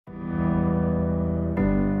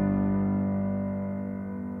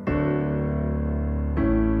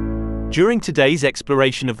During today's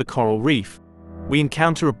exploration of the coral reef, we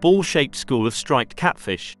encounter a ball-shaped school of striped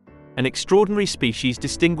catfish, an extraordinary species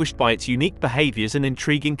distinguished by its unique behaviors and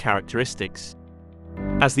intriguing characteristics.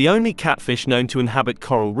 As the only catfish known to inhabit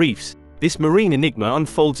coral reefs, this marine enigma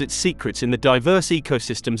unfolds its secrets in the diverse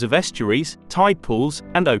ecosystems of estuaries, tide pools,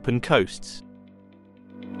 and open coasts.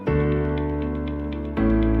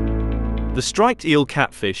 The striped eel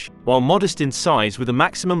catfish, while modest in size with a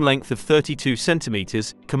maximum length of 32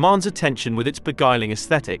 centimeters, commands attention with its beguiling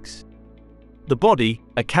aesthetics. The body,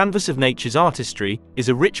 a canvas of nature's artistry, is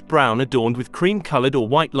a rich brown adorned with cream-colored or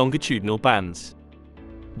white longitudinal bands.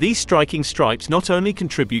 These striking stripes not only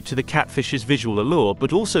contribute to the catfish's visual allure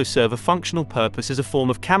but also serve a functional purpose as a form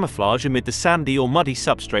of camouflage amid the sandy or muddy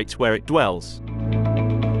substrates where it dwells.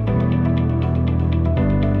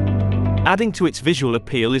 Adding to its visual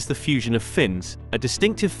appeal is the fusion of fins, a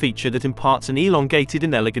distinctive feature that imparts an elongated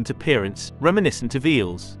and elegant appearance, reminiscent of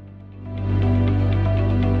eels.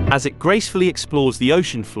 As it gracefully explores the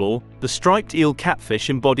ocean floor, the striped eel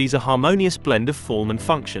catfish embodies a harmonious blend of form and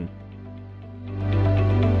function.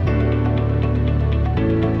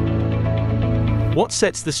 What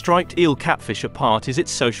sets the striped eel catfish apart is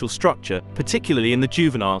its social structure, particularly in the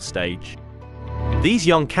juvenile stage. These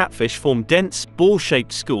young catfish form dense,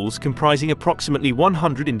 ball-shaped schools comprising approximately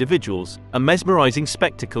 100 individuals, a mesmerizing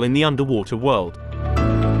spectacle in the underwater world.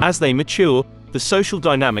 As they mature, the social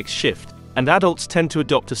dynamics shift, and adults tend to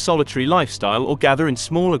adopt a solitary lifestyle or gather in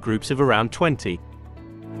smaller groups of around 20.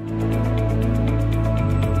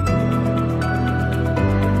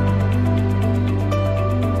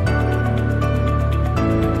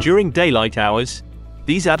 During daylight hours,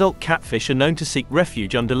 these adult catfish are known to seek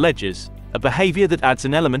refuge under ledges, a behavior that adds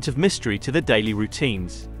an element of mystery to their daily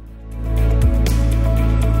routines.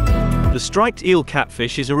 The striped eel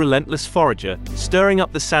catfish is a relentless forager, stirring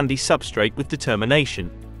up the sandy substrate with determination.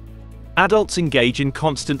 Adults engage in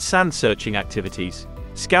constant sand-searching activities,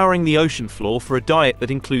 scouring the ocean floor for a diet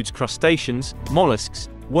that includes crustaceans, mollusks,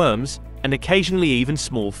 worms, and occasionally even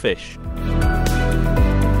small fish.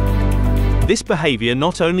 This behavior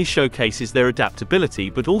not only showcases their adaptability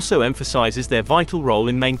but also emphasizes their vital role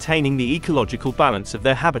in maintaining the ecological balance of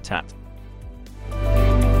their habitat.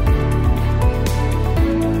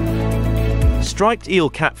 Striped eel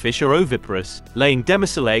catfish are oviparous, laying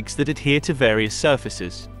demersal eggs that adhere to various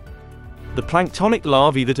surfaces. The planktonic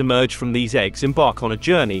larvae that emerge from these eggs embark on a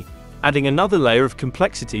journey, adding another layer of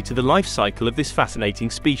complexity to the life cycle of this fascinating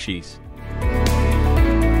species.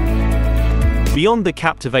 Beyond the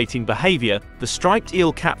captivating behavior, the striped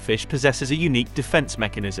eel catfish possesses a unique defense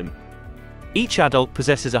mechanism. Each adult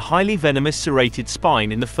possesses a highly venomous serrated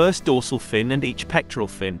spine in the first dorsal fin and each pectoral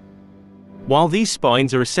fin. While these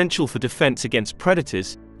spines are essential for defense against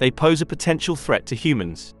predators, they pose a potential threat to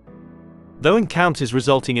humans. Though encounters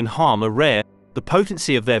resulting in harm are rare, the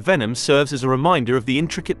potency of their venom serves as a reminder of the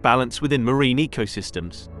intricate balance within marine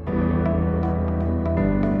ecosystems.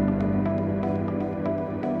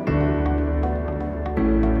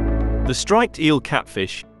 The striped eel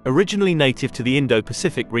catfish, originally native to the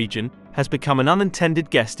Indo-Pacific region, has become an unintended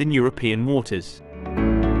guest in European waters.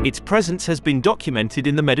 Its presence has been documented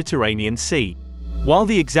in the Mediterranean Sea. While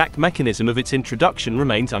the exact mechanism of its introduction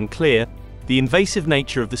remains unclear, the invasive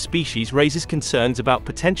nature of the species raises concerns about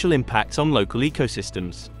potential impacts on local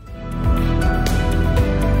ecosystems.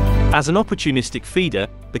 As an opportunistic feeder,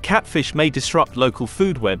 the catfish may disrupt local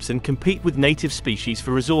food webs and compete with native species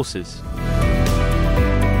for resources.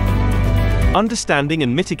 Understanding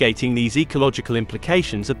and mitigating these ecological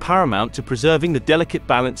implications are paramount to preserving the delicate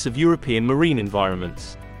balance of European marine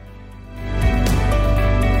environments.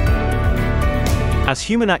 As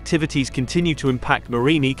human activities continue to impact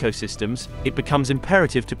marine ecosystems, it becomes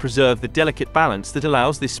imperative to preserve the delicate balance that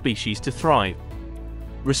allows this species to thrive.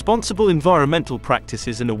 Responsible environmental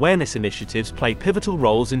practices and awareness initiatives play pivotal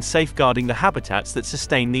roles in safeguarding the habitats that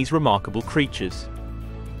sustain these remarkable creatures.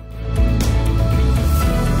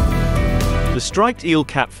 The striped eel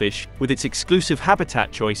catfish, with its exclusive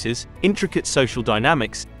habitat choices, intricate social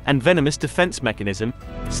dynamics, and venomous defense mechanism,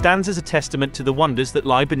 stands as a testament to the wonders that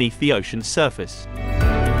lie beneath the ocean's surface.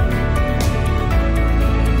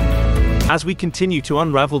 As we continue to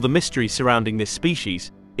unravel the mystery surrounding this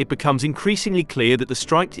species, it becomes increasingly clear that the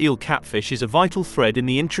striped eel catfish is a vital thread in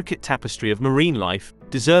the intricate tapestry of marine life,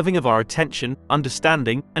 deserving of our attention,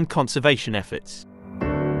 understanding, and conservation efforts.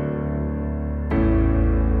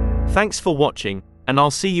 Thanks for watching, and I'll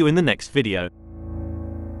see you in the next video.